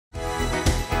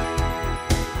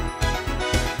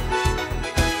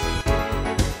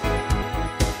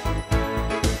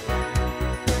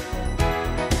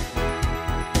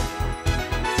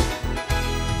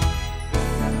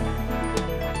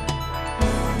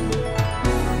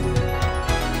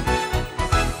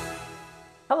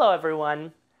Hello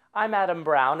everyone, I'm Adam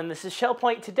Brown and this is Shell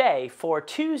Point Today for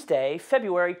Tuesday,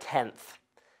 February 10th.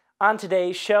 On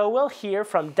today's show, we'll hear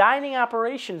from Dining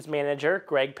Operations Manager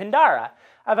Greg Pindara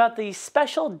about the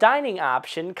special dining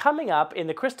option coming up in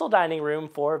the Crystal Dining Room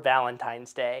for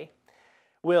Valentine's Day.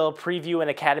 We'll preview an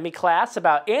Academy class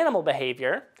about animal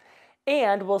behavior,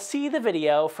 and we'll see the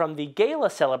video from the Gala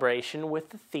celebration with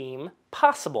the theme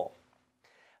Possible.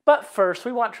 But first,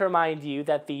 we want to remind you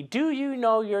that the Do You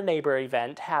Know Your Neighbor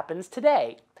event happens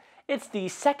today. It's the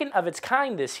second of its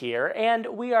kind this year, and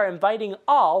we are inviting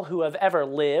all who have ever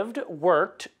lived,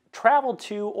 worked, traveled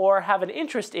to, or have an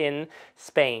interest in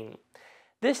Spain.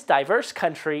 This diverse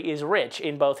country is rich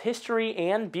in both history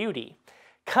and beauty.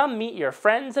 Come meet your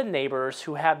friends and neighbors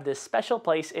who have this special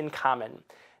place in common.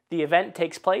 The event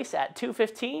takes place at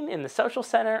 2:15 in the Social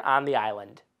Center on the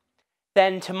island.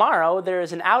 Then tomorrow, there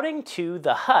is an outing to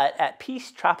The Hut at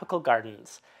Peace Tropical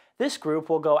Gardens. This group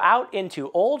will go out into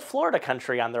Old Florida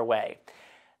country on their way.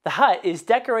 The Hut is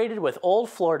decorated with Old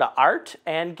Florida art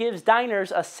and gives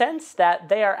diners a sense that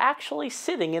they are actually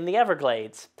sitting in the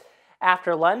Everglades.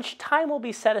 After lunch, time will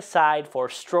be set aside for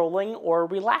strolling or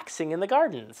relaxing in the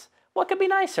gardens. What could be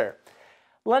nicer?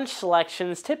 Lunch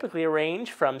selections typically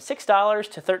range from $6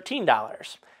 to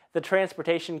 $13. The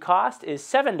transportation cost is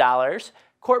 $7.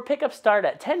 Court pickups start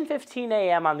at 10:15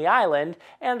 a.m. on the island,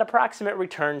 and approximate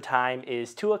return time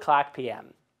is 2 o'clock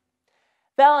p.m.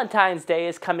 Valentine's Day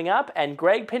is coming up, and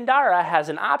Greg Pindara has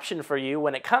an option for you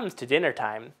when it comes to dinner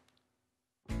time.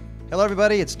 Hello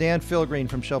everybody, it's Dan Philgreen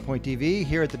from Shell Point TV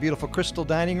here at the beautiful Crystal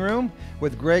Dining Room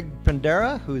with Greg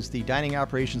Pindara, who's the Dining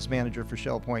Operations Manager for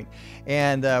Shell Point.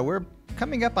 And we're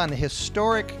coming up on a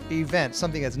historic event,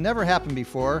 something that's never happened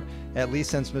before, at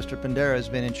least since Mr. Pindara has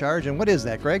been in charge. And what is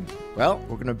that, Greg? Well,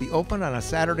 we're going to be open on a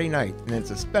Saturday night, and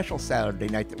it's a special Saturday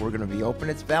night that we're going to be open.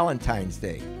 It's Valentine's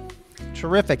Day.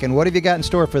 Terrific. And what have you got in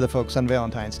store for the folks on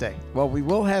Valentine's Day? Well, we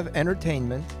will have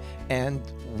entertainment, and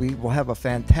we will have a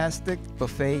fantastic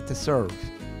buffet to serve.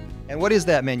 And what is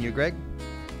that menu, Greg?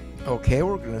 Okay,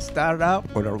 we're going to start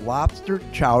out with our lobster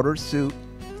chowder soup.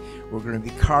 We're going to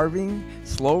be carving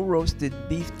slow-roasted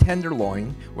beef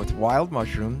tenderloin with wild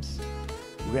mushrooms.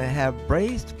 We're going to have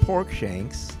braised pork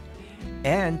shanks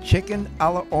and chicken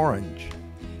a la orange,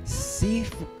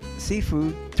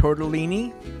 seafood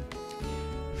tortellini,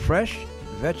 fresh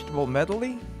vegetable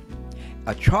medley,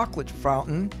 a chocolate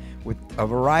fountain with a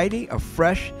variety of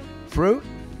fresh fruit,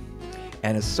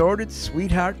 and assorted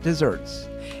sweetheart desserts.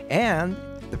 And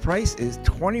the price is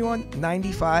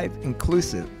 $21.95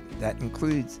 inclusive. That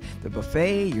includes the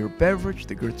buffet, your beverage,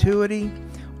 the gratuity,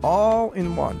 all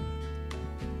in one.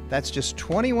 That's just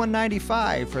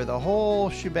 $21.95 for the whole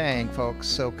shebang, folks.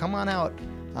 So come on out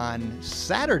on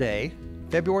Saturday,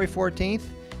 February 14th,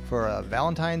 for a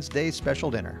Valentine's Day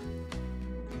special dinner.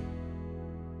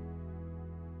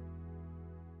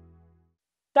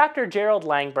 Dr. Gerald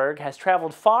Langberg has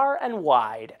traveled far and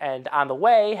wide, and on the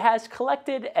way has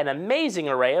collected an amazing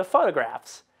array of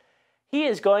photographs. He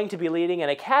is going to be leading an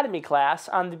Academy class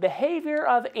on the behavior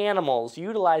of animals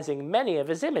utilizing many of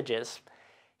his images.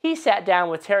 He sat down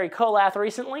with Terry Kolath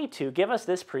recently to give us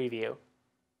this preview.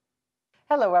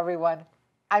 Hello everyone.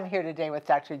 I'm here today with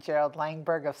Dr. Gerald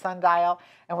Langberg of Sundial,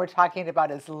 and we're talking about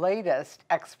his latest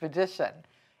expedition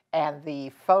and the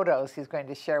photos he's going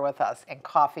to share with us in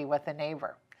Coffee with a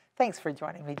Neighbor. Thanks for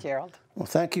joining me, Gerald. Well,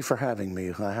 thank you for having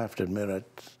me. I have to admit it.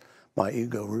 My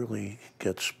ego really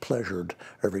gets pleasured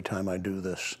every time I do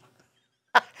this.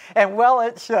 And well,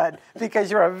 it should, because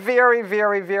you're a very,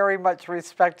 very, very much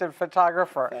respected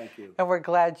photographer. Thank you. And we're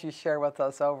glad you share with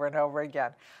us over and over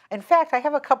again. In fact, I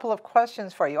have a couple of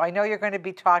questions for you. I know you're going to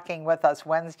be talking with us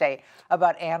Wednesday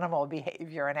about animal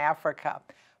behavior in Africa.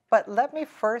 But let me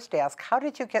first ask, how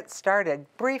did you get started,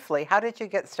 briefly, how did you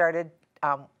get started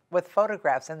with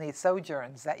photographs in these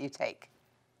sojourns that you take?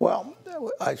 Well,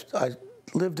 I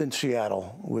lived in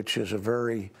Seattle, which is a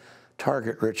very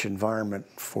target-rich environment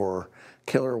for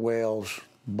killer whales,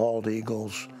 bald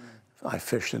eagles. I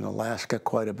fished in Alaska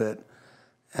quite a bit,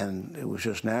 and it was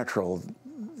just natural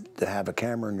to have a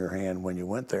camera in your hand when you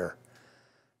went there.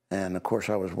 And of course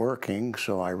I was working,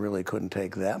 so I really couldn't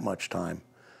take that much time.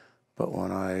 But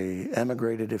when I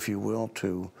emigrated, if you will,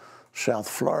 to South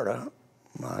Florida,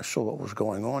 I saw what was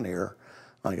going on here.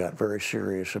 I got very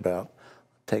serious about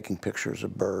taking pictures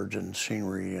of birds and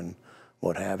scenery and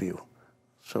what have you.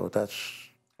 So that's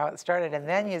how it started. And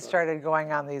then you started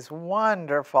going on these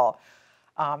wonderful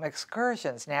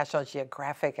excursions, National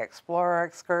Geographic Explorer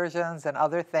excursions and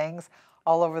other things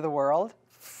all over the world.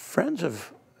 Friends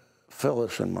of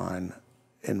Phyllis and mine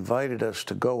invited us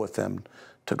to go with them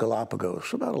to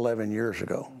Galapagos about 11 years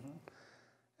ago.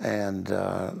 And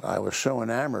I was so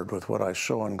enamored with what I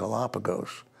saw in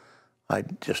Galapagos, I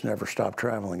just never stopped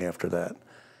traveling after that.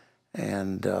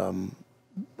 And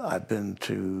I've been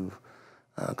to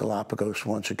Galapagos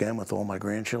once again with all my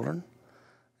grandchildren,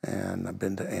 and I've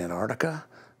been to Antarctica,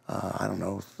 I don't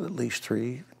know, at least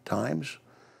 3 times,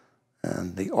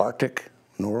 and the Arctic,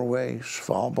 Norway,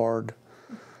 Svalbard.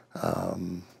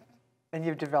 And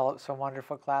you've developed some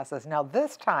wonderful classes. Now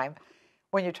this time,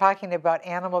 when you're talking about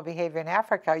animal behavior in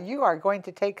Africa, you are going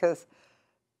to take us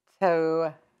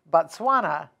to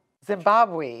Botswana,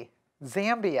 Zimbabwe,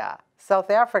 Zambia, South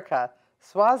Africa,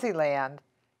 Swaziland,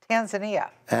 Tanzania.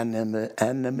 And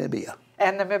Namibia.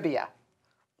 And Namibia.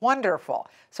 Wonderful.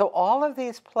 So all of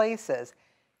these places,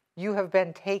 you have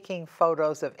been taking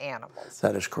photos of animals.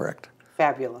 That is correct.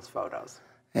 Fabulous photos.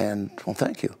 And, well,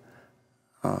 thank you.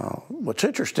 What's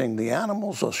interesting, the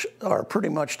animals are pretty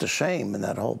much the same in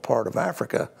that whole part of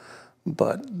Africa,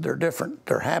 but they're different.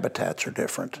 Their habitats are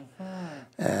different.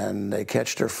 Mm-hmm. And they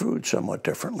catch their food somewhat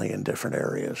differently in different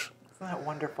areas. Isn't that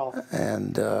wonderful?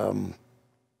 And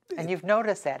you've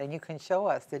noticed that, and you can show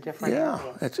us the different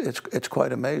areas. Yeah, it's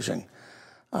quite amazing.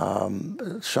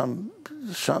 Some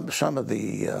of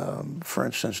the, for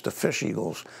instance, the fish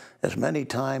eagles, as many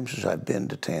times as I've been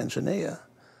to Tanzania,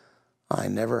 I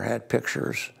never had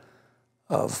pictures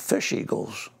of fish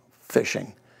eagles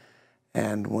fishing.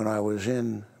 And when I was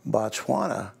in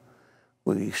Botswana,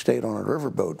 we stayed on a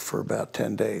riverboat for about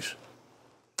 10 days.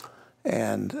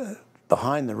 And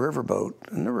behind the riverboat,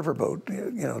 and the riverboat,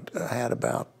 you know, had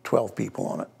about 12 people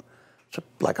on it. It's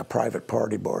like a private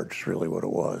party barge, is really what it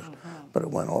was. Mm-hmm. But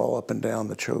it went all up and down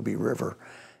the Chobe River.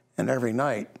 And every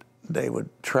night, they would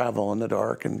travel in the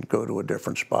dark and go to a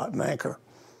different spot and anchor.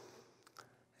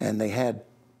 And they had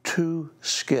 2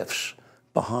 skiffs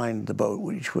behind the boat,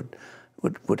 which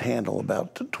would handle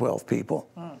about 12 people.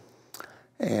 Mm.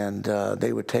 And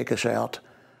they would take us out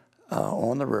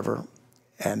on the river,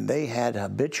 and they had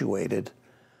habituated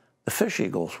the fish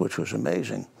eagles, which was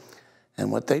amazing.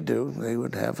 And what they do, they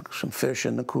would have some fish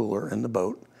in the cooler in the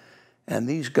boat, and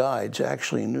these guides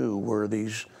actually knew where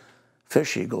these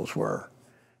fish eagles were.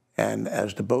 And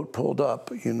as the boat pulled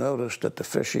up, you noticed that the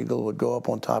fish eagle would go up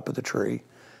on top of the tree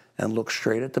and look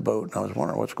straight at the boat, and I was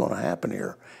wondering what's going to happen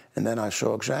here. And then I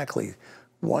saw exactly,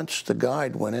 once the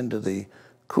guide went into the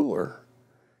cooler,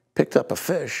 picked up a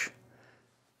fish,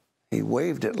 he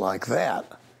waved it like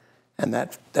that, and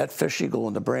that fish eagle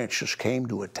in the branch just came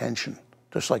to attention,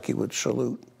 just like he would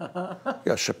salute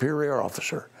a superior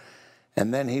officer.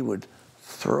 And then he would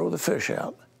throw the fish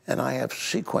out, and I have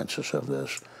sequences of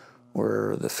this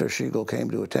where the fish eagle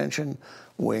came to attention,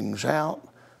 wings out,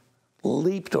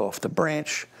 leaped off the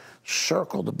branch,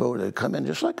 circled the boat. They'd come in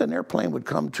just like an airplane would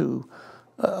come to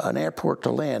an airport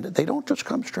to land. They don't just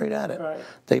come straight at it. Right.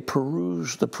 They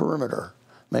peruse the perimeter,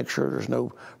 make sure there's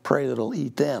no prey that'll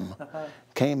eat them.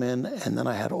 Came in, and then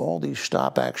I had all these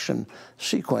stop-action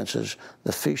sequences,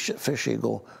 the fish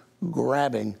eagle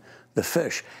grabbing the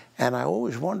fish. And I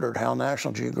always wondered how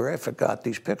National Geographic got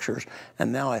these pictures,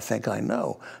 and now I think I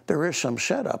know. There is some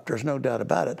setup, there's no doubt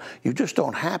about it. You just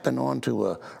don't happen onto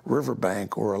a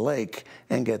riverbank or a lake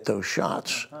and get those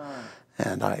shots.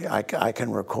 And I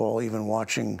can recall even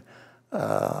watching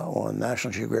on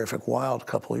National Geographic Wild a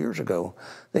couple of years ago,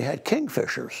 they had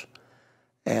kingfishers.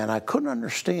 And I couldn't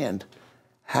understand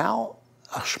how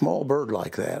a small bird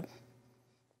like that,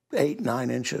 8, 9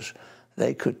 inches,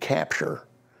 they could capture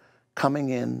coming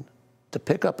in to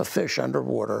pick up a fish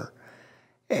underwater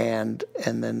and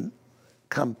then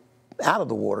come out of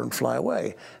the water and fly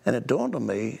away. And it dawned on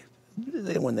me,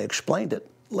 when they explained it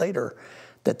later,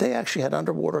 that they actually had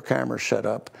underwater cameras set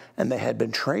up, and they had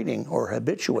been training or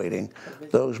habituating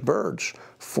those birds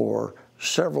for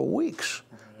several weeks.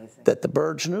 Amazing. That the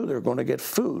birds knew they were going to get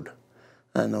food.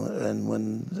 And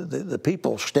when the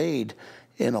people stayed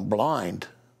in a blind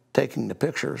taking the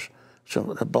pictures,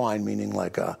 so a blind meaning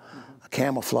like a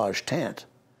camouflage tent.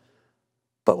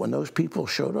 But when those people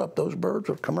showed up, those birds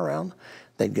would come around,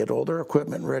 they'd get all their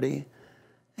equipment ready,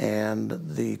 and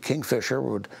the kingfisher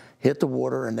would hit the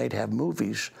water, and they'd have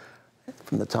movies.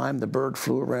 From the time the bird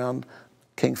flew around,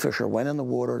 kingfisher went in the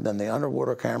water, then the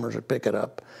underwater cameras would pick it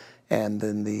up, and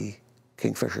then the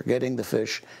kingfisher getting the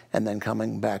fish and then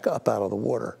coming back up out of the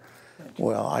water.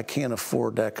 Well, I can't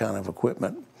afford that kind of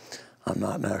equipment. I'm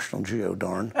not National Geo,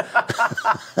 darn.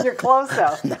 You're close,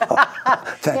 though. No.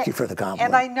 Thank you for the compliment.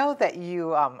 And I know that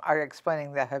you are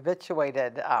explaining the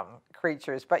habituated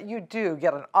creatures, but you do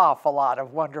get an awful lot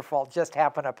of wonderful, just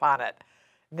happen upon it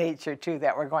nature, too,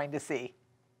 that we're going to see.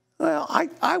 Well,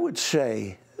 I would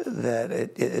say that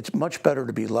it's much better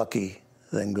to be lucky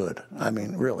than good. I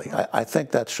mean, really. I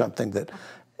think that's something that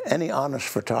any honest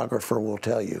photographer will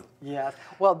tell you. Yes.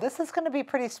 Well, this is going to be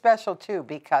pretty special, too,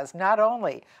 because not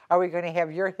only are we going to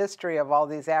have your history of all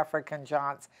these African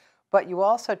jaunts, but you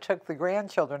also took the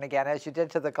grandchildren again, as you did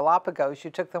to the Galapagos. You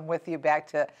took them with you back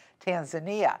to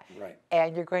Tanzania. Right.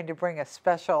 And you're going to bring a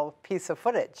special piece of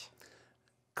footage.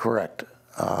 Correct.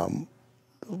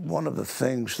 One of the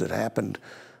things that happened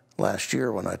last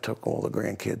year when I took all the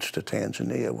grandkids to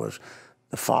Tanzania was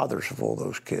the fathers of all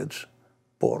those kids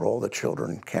bought all the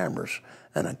children cameras,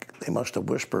 and they must have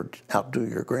whispered, "Outdo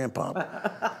your grandpa."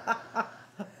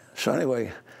 So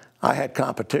anyway, I had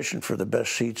competition for the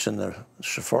best seats in the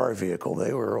safari vehicle.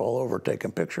 They were all over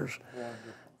taking pictures. Yeah.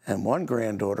 And one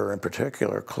granddaughter in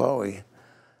particular, Chloe,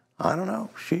 I don't know,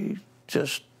 she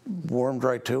just warmed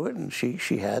right to it, and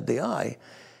she had the eye.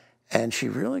 And she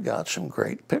really got some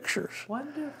great pictures.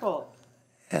 Wonderful.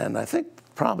 And I think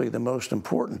probably the most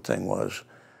important thing was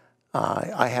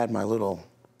I had my little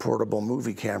portable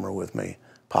movie camera with me,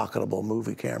 pocketable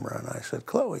movie camera, and I said,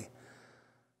 "Chloe,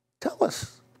 tell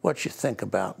us what you think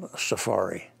about a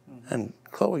safari." And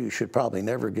Chloe, you should probably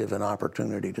never give an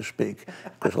opportunity to speak,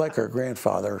 because like her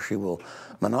grandfather, she will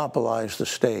monopolize the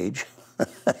stage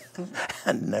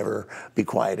and never be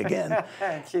quiet again.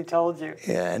 And she told you.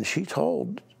 Yeah, and she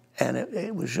told, and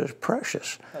it was just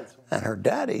precious. And her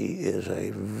daddy is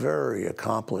a very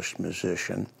accomplished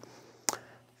musician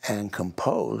and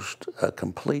composed a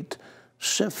complete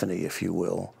symphony, if you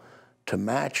will, to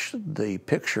match the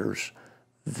pictures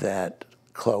that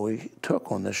Chloe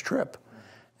took on this trip.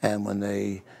 And when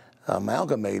they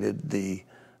amalgamated the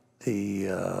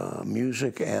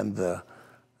music and the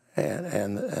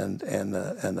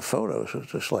photos, it was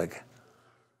just like,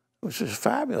 it was just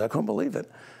fabulous. I couldn't believe it.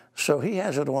 So he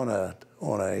has it on a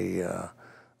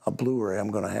Blu-ray. I'm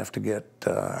going to have to get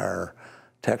our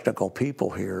technical people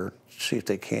here, see if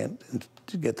they can't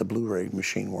get the Blu-ray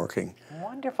machine working.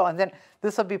 Wonderful. And then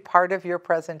this will be part of your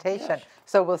presentation. Yes.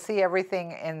 So we'll see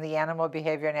everything in the animal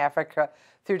behavior in Africa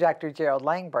through Dr. Gerald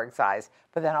Langberg's eyes,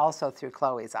 but then also through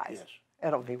Chloe's eyes. Yes.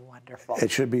 It'll be wonderful.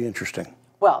 It should be interesting.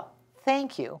 Well,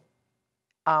 thank you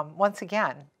once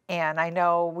again. And I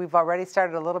know we've already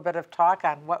started a little bit of talk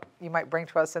on what you might bring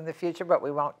to us in the future, but we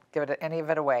won't give any of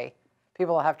it away.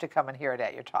 People will have to come and hear it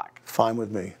at your talk. Fine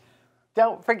with me.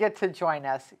 Don't forget to join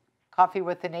us. Coffee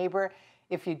with a Neighbor.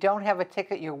 If you don't have a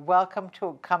ticket, you're welcome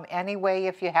to come anyway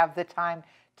if you have the time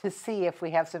to see if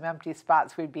we have some empty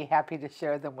spots. We'd be happy to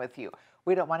share them with you.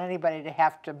 We don't want anybody to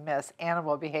have to miss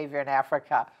animal behavior in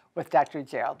Africa with Dr.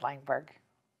 Gerald Langberg.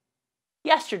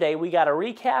 Yesterday, we got a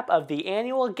recap of the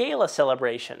annual Gala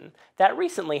celebration that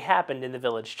recently happened in the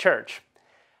village church.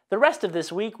 The rest of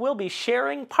this week, we'll be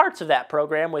sharing parts of that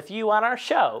program with you on our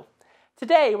show.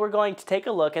 Today, we're going to take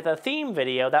a look at the theme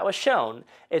video that was shown.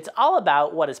 It's all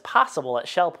about what is possible at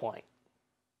Shell Point.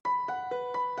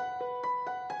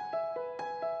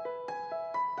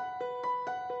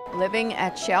 Living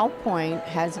at Shell Point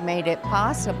has made it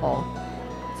possible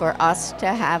for us to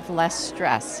have less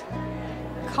stress.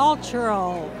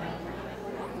 Cultural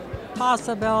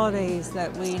possibilities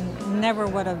that we never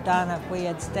would have done if we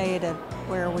had stayed at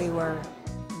where we were.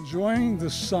 Enjoying the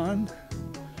sun,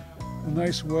 the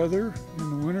nice weather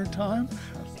in the wintertime,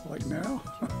 like now.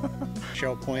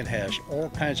 Shell Point has all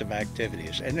kinds of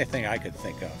activities, anything I could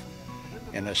think of,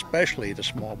 and especially the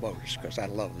small boats, because I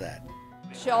love that.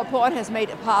 Shell Point has made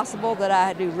it possible that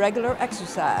I do regular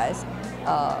exercise.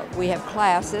 We have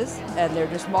classes, and they're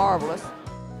just marvelous.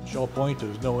 Shell Point,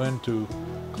 there's no end to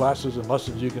classes and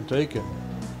lessons you can take, and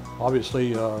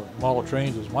obviously model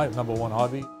trains is my #1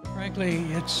 hobby. Frankly,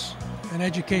 it's an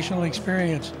educational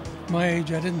experience. At my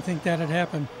age, I didn't think that had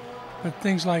happened, but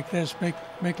things like this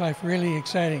make life really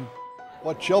exciting.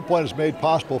 What Shell Point has made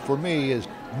possible for me is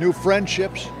new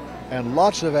friendships and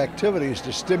lots of activities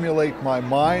to stimulate my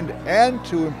mind and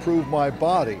to improve my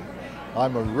body.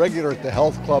 I'm a regular at the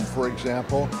health club, for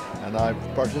example, and I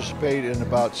participate in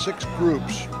about 6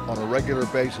 groups on a regular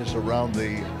basis around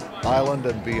the island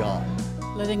and beyond.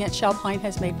 Living at Shell Point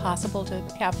has made possible to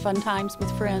have fun times with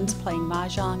friends, playing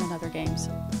mahjong and other games.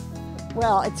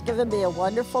 Well, it's given me a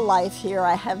wonderful life here.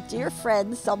 I have dear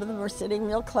friends. Some of them are sitting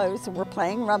real close, and we're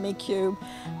playing Rummy Cube.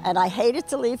 And I hated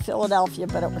to leave Philadelphia,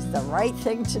 but it was the right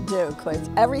thing to do because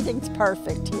everything's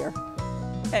perfect here.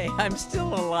 Hey, I'm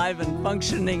still alive and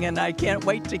functioning, and I can't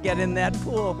wait to get in that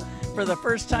pool for the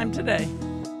first time today.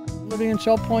 Living in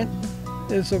Shell Point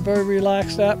is a very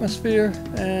relaxed atmosphere,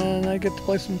 and I get to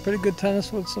play some pretty good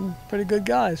tennis with some pretty good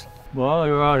guys. Well,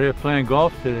 we're out here playing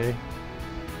golf today,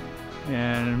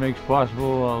 and it makes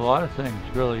possible a lot of things,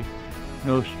 really.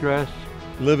 No stress.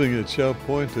 Living at Shell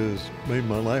Point has made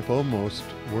my life almost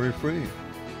worry-free.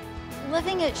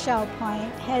 Living at Shell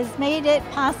Point has made it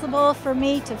possible for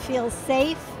me to feel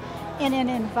safe in an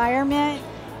environment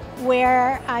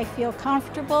where I feel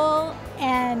comfortable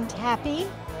and happy.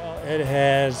 Well, it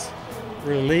has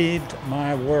relieved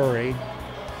my worry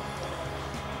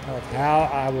of how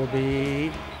I will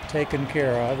be taken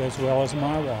care of, as well as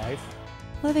my wife.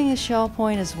 Living at Shell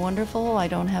Point is wonderful. I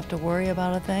don't have to worry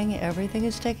about a thing. Everything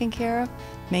is taken care of.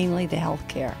 Mainly the health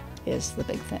care is the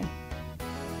big thing.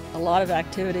 A lot of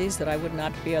activities that I would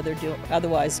not be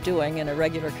otherwise doing in a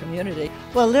regular community.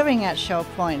 Well, living at Shell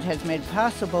Point has made it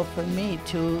possible for me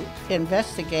to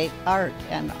investigate art,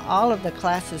 and all of the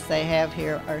classes they have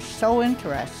here are so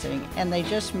interesting, and they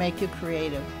just make you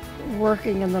creative.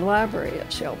 Working in the library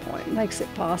at Shell Point makes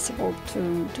it possible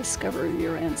to discover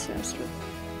your ancestry.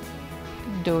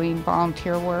 Doing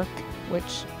volunteer work,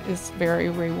 which is very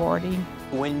rewarding.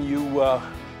 When you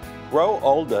grow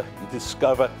older, you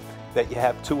discover that you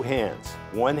have two hands.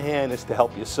 One hand is to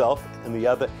help yourself, and the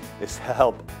other is to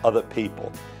help other people.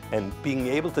 And being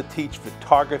able to teach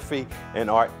photography and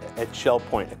art at Shell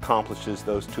Point accomplishes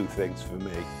those two things for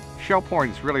me. Shell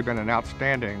Point has really been an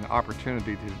outstanding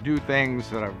opportunity to do things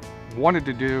that I've wanted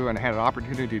to do and had an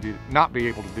opportunity to not be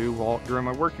able to do during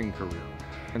my working career,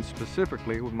 and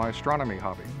specifically with my astronomy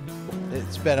hobby.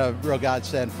 It's been a real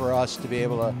godsend for us to be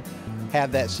able to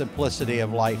have that simplicity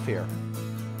of life here.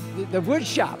 The wood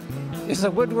shop is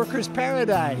a woodworker's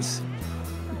paradise.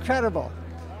 Incredible.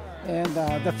 And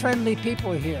the friendly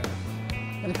people here.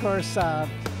 And of course,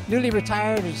 newly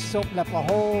retired has opened up a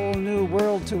whole new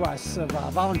world to us of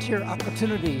volunteer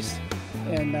opportunities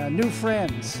and new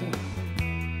friends.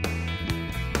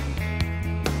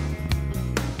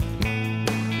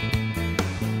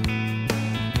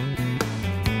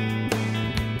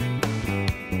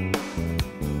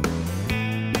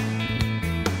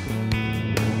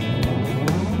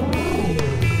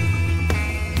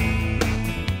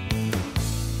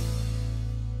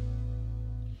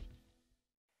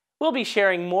 We'll be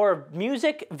sharing more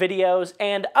music, videos,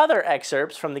 and other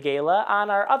excerpts from the gala on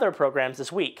our other programs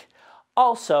this week.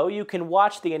 Also, you can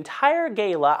watch the entire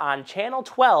gala on Channel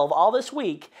 12 all this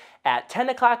week at 10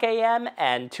 o'clock a.m.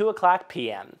 and 2 o'clock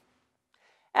p.m.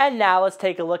 And now let's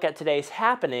take a look at today's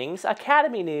happenings,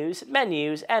 Academy news,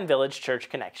 menus, and Village Church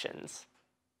connections.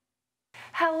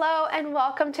 Hello and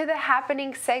welcome to the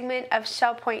Happening segment of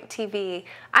Shell Point TV.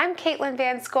 I'm Caitlin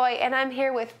Van Scoy and I'm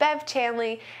here with Bev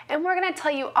Chanley, and we're going to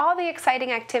tell you all the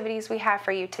exciting activities we have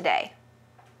for you today.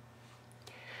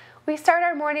 We start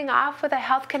our morning off with a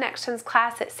Health Connections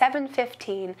class at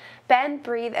 7:15, Bend,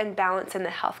 Breathe, and Balance in the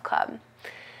Health Club.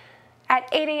 At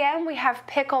 8 a.m. we have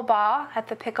pickleball at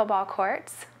the pickleball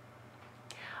courts.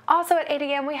 Also at 8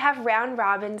 a.m. we have Round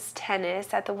Robins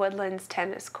tennis at the Woodlands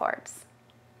tennis courts.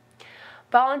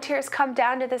 Volunteers come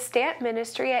down to the Stamp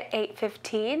Ministry at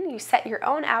 8:15. You set your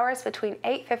own hours between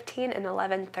 8:15 and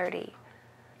 11:30.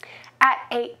 At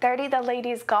 8:30, the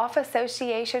Ladies Golf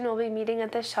Association will be meeting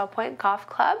at the Shell Point Golf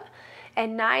Club,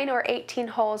 and 9 or 18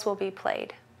 holes will be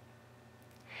played.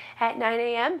 At 9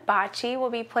 a.m., bocce will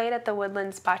be played at the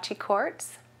Woodlands Bocce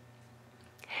Courts.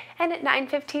 And at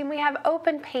 9:15, we have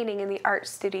open painting in the art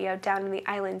studio down in the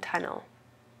Island Tunnel.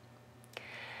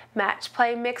 Match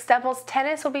play mixed doubles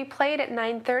tennis will be played at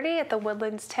 9:30 at the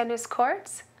Woodlands Tennis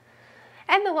Courts.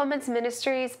 And the Women's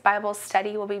Ministries Bible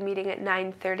Study will be meeting at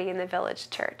 9:30 in the Village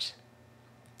Church.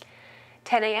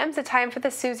 10 a.m. is the time for the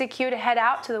Susie Q to head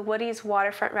out to the Woody's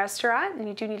Waterfront Restaurant, and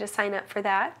you do need to sign up for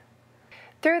that.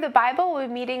 Through the Bible will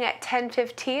be meeting at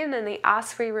 10:15 in the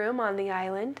Osprey Room on the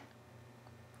island.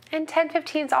 And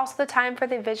 10:15 is also the time for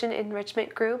the Vision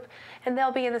Enrichment Group, and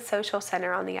they'll be in the Social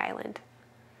Center on the island.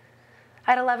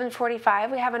 At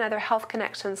 11:45, we have another Health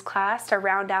Connections class to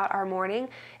round out our morning.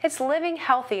 It's Living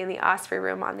Healthy in the Osprey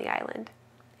Room on the island.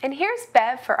 And here's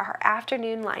Bev for our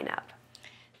afternoon lineup.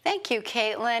 Thank you,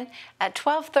 Caitlin. At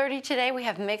 12:30 today, we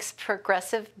have Mixed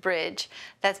Progressive Bridge.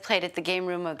 That's played at the Game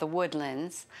Room of the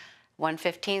Woodlands.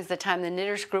 1:15 is the time the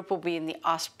Knitters group will be in the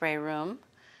Osprey Room.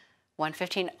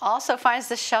 1:15 also finds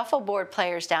the shuffleboard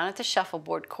players down at the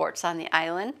shuffleboard courts on the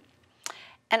island.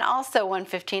 And also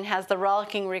 1:15 has the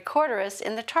Rollicking Recorderists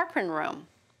in the Tarquin Room.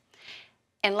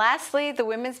 And lastly, the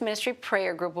Women's Ministry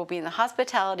Prayer Group will be in the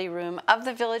Hospitality Room of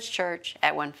the Village Church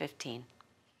at 1:15.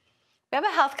 We have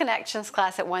a Health Connections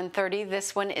class at 1:30.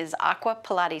 This one is Aqua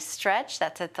Pilates Stretch.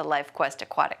 That's at the LifeQuest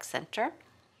Aquatic Center.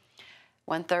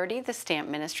 1:30, the Stamp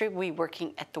Ministry will be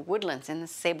working at the Woodlands in the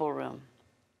Sable Room.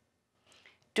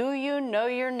 Do you know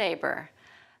your neighbor?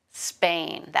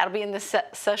 Spain. That'll be in the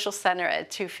Social Center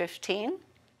at 2:15.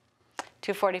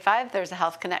 2:45, there's a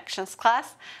Health Connections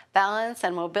class, Balance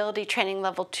and Mobility Training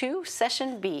Level 2,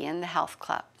 Session B in the Health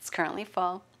Club. It's currently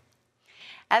full.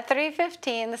 At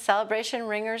 3:15, the Celebration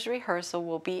Ringers rehearsal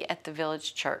will be at the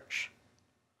Village Church.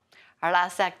 Our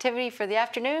last activity for the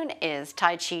afternoon is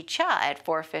Tai Chi Cha at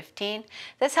 4:15.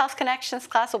 This Health Connections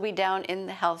class will be down in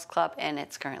the Health Club, and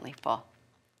it's currently full.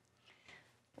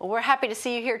 Well, we're happy to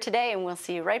see you here today, and we'll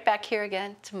see you right back here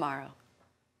again tomorrow.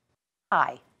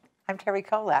 Hi, I'm Terry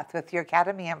Kolath with your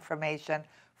Academy information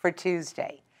for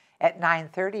Tuesday. At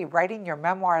 9:30, writing your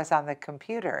memoirs on the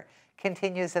computer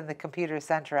continues in the Computer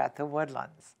Center at the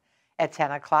Woodlands. At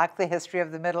 10 o'clock, the history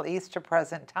of the Middle East to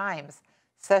present times.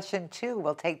 Session 2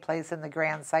 will take place in the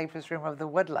Grand Cypress Room of the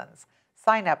Woodlands.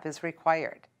 Sign up is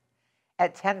required.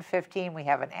 At 10:15, we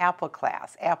have an Apple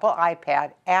class, Apple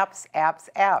iPad,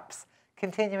 apps,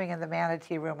 continuing in the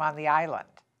Manatee Room on the island.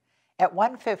 At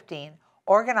 1:15,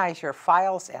 organize your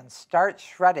files and start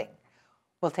shredding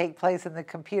will take place in the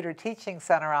Computer Teaching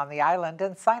Center on the island,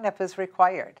 and sign up is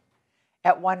required.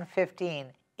 At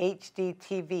 1:15, HD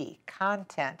TV,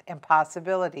 content and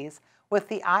possibilities with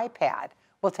the iPad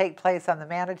will take place on the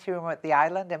Manatee Room at the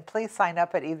island, and please sign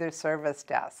up at either service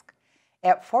desk.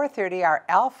 At 4:30, our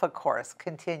Alpha course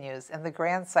continues in the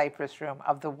Grand Cypress Room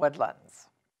of the Woodlands.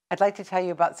 I'd like to tell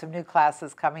you about some new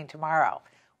classes coming tomorrow.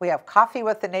 We have Coffee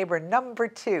with the Neighbor number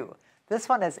 2. This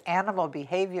one is Animal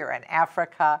Behavior in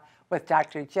Africa with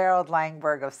Dr. Gerald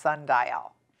Langberg of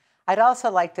Sundial. I'd also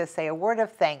like to say a word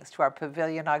of thanks to our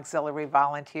Pavilion Auxiliary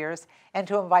volunteers and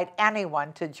to invite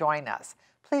anyone to join us.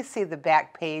 Please see the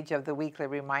back page of the weekly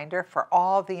reminder for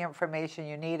all the information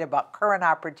you need about current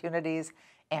opportunities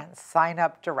and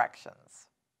sign-up directions.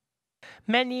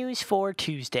 Menus for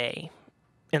Tuesday.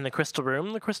 In the Crystal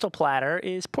Room, the Crystal Platter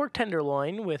is pork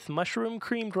tenderloin with mushroom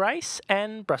creamed rice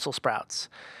and Brussels sprouts.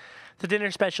 The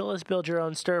dinner special is build your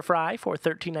own stir fry for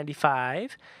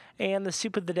 $13.95, and the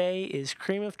soup of the day is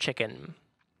cream of chicken.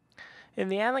 In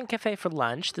the Island Cafe for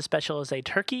lunch, the special is a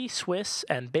turkey, Swiss,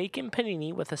 and bacon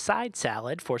panini with a side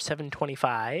salad for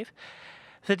 $7.25.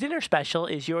 The dinner special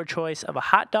is your choice of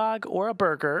a hot dog or a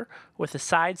burger with a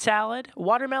side salad,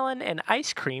 watermelon, and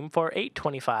ice cream for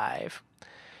 $8.25.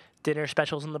 Dinner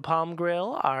specials in the Palm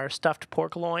Grill are stuffed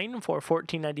pork loin for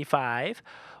 $14.95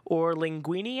 or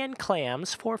linguine and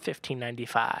clams for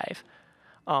 $15.95.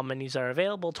 All menus are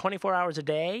available 24 hours a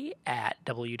day at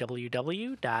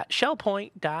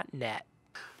www.shellpoint.net.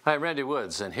 Hi, I'm Randy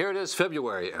Woods, and here it is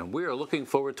February, and we are looking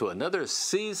forward to another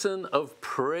season of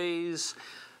praise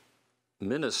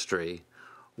ministry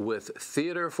with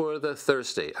Theater for the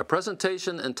Thirsty, a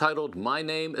presentation entitled My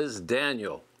Name is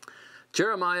Daniel.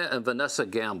 Jeremiah and Vanessa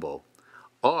Gamble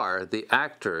are the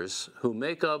actors who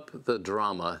make up the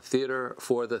drama Theater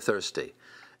for the Thirsty,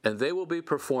 and they will be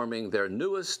performing their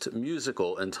newest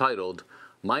musical entitled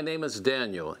My Name is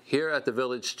Daniel here at the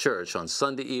Village Church on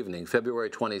Sunday evening, February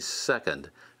 22nd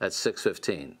at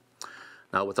 6:15.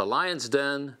 Now, with a lion's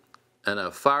den and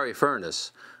a fiery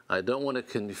furnace, I don't want to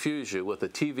confuse you with a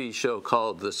TV show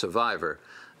called The Survivor.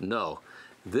 No,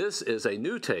 this is a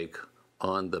new take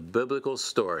on the biblical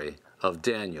story of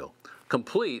Daniel,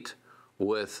 complete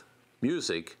with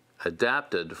music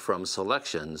adapted from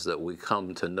selections that we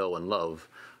come to know and love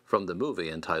from the movie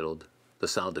entitled The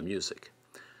Sound of Music.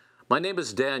 My Name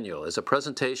is Daniel is a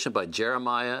presentation by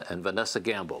Jeremiah and Vanessa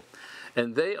Gamble,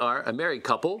 and they are a married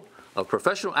couple of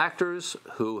professional actors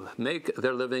who make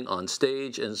their living on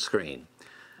stage and screen.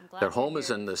 Their home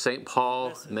is in the St.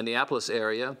 Paul, Minneapolis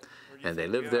area, and they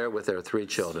live there with their 3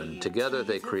 children. Together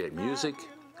they create music,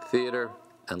 theater,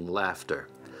 and laughter.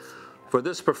 For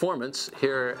this performance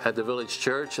here at the Village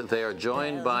Church, they are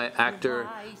joined by actor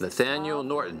Nathaniel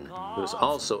Norton, who is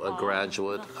also a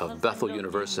graduate of Bethel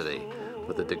University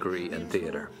with a degree in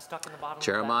theater.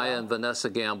 Jeremiah and Vanessa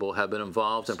Gamble have been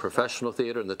involved in professional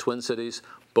theater in the Twin Cities,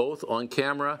 both on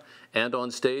camera and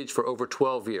on stage for over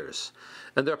 12 years.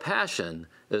 And their passion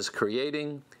is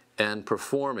creating and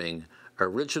performing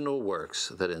original works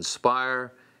that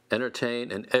inspire,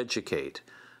 entertain, and educate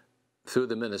through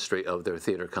the ministry of their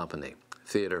theater company,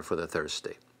 Theater for the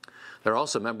Thirsty. They're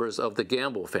also members of the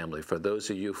Gamble family. For those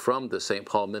of you from the St.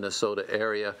 Paul, Minnesota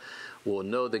area will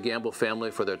know the Gamble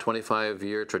family for their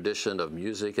 25-year tradition of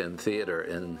music and theater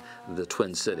in the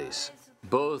Twin Cities.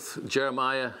 Both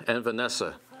Jeremiah and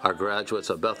Vanessa are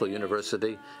graduates of Bethel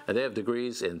University, and they have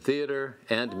degrees in theater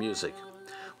and music.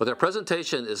 Well, their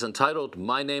presentation is entitled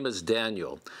My Name is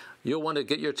Daniel. You'll want to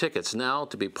get your tickets now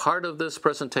to be part of this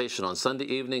presentation on Sunday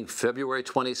evening, February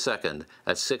 22nd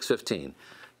at 6:15.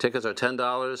 Tickets are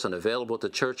 $10 and available at the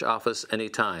church office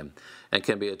anytime and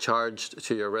can be charged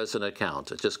to your resident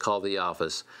account. Just call the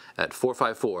office at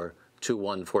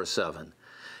 454-2147.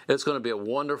 It's going to be a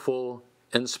wonderful,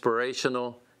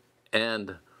 inspirational,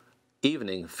 and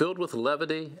evening filled with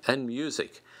levity and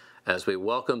music as we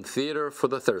welcome Theater for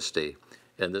the Thirsty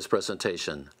in this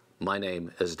presentation. My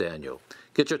name is Daniel.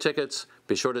 Get your tickets.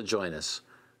 Be sure to join us.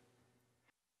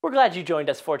 We're glad you joined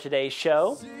us for today's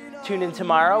show. Tune in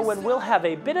tomorrow when we'll have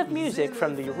a bit of music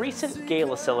from the recent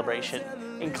Gala celebration,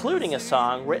 including a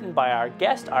song written by our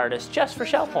guest artist just for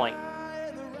Shell Point.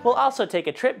 We'll also take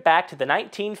a trip back to the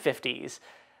 1950s.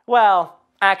 Well,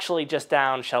 actually just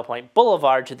down Shell Point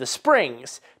Boulevard to the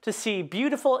Springs to see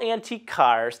beautiful antique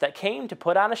cars that came to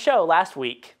put on a show last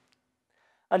week.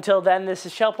 Until then, this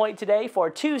is Shell Point Today for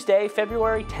Tuesday,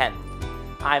 February 10th.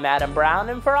 I'm Adam Brown,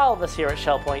 and for all of us here at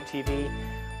Shell Point TV,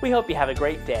 we hope you have a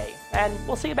great day, and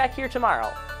we'll see you back here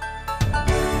tomorrow.